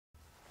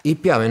Il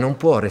Piave non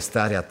può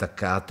restare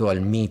attaccato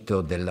al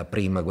mito della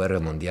prima guerra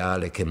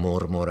mondiale che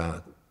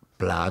mormora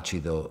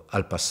placido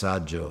al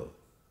passaggio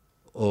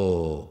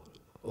o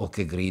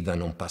che grida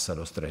non passa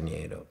lo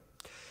straniero.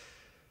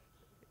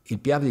 Il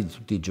Piave di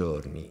tutti i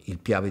giorni, il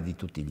Piave di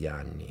tutti gli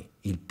anni,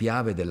 il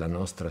Piave della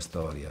nostra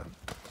storia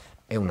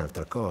è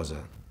un'altra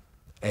cosa.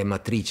 È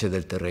matrice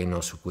del terreno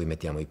su cui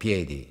mettiamo i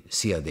piedi,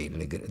 sia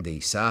dei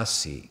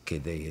sassi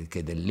che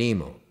del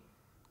limo.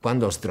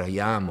 Quando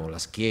sdraiamo la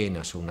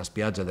schiena su una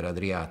spiaggia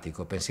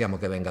dell'Adriatico pensiamo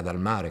che venga dal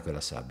mare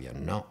quella sabbia.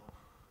 No,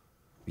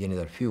 viene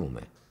dal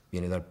fiume,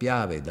 viene dal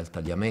Piave, dal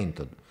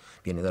tagliamento,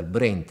 viene dal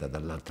Brenta,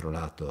 dall'altro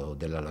lato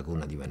della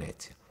laguna di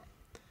Venezia.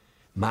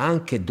 Ma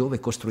anche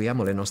dove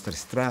costruiamo le nostre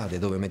strade,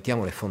 dove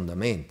mettiamo le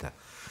fondamenta.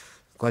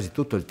 Quasi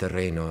tutto il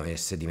terreno è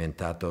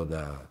sedimentato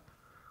da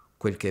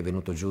quel che è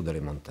venuto giù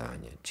dalle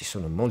montagne. Ci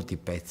sono molti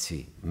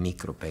pezzi,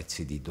 micro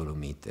pezzi di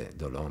dolomite,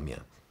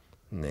 dolomia,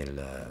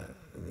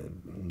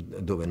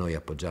 dove noi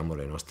appoggiamo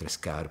le nostre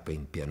scarpe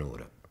in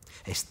pianura.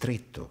 È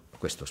stretto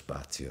questo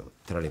spazio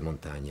tra le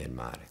montagne e il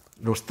mare.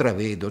 Lo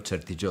stravedo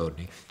certi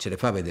giorni, ce le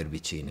fa vedere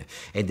vicine.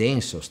 È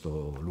denso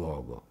sto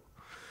luogo.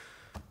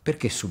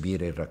 Perché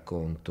subire il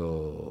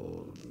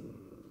racconto?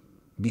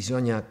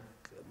 Bisogna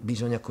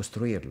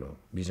costruirlo,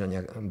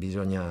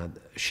 bisogna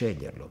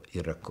sceglierlo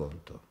il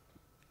racconto.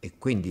 E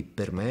quindi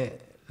per me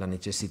la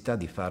necessità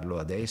di farlo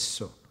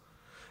adesso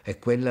è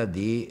quella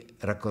di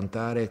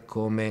raccontare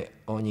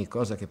come ogni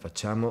cosa che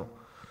facciamo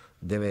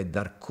deve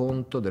dar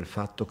conto del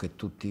fatto che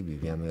tutti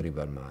viviamo in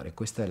riva al mare.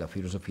 Questa è la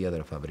filosofia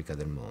della Fabbrica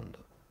del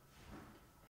Mondo.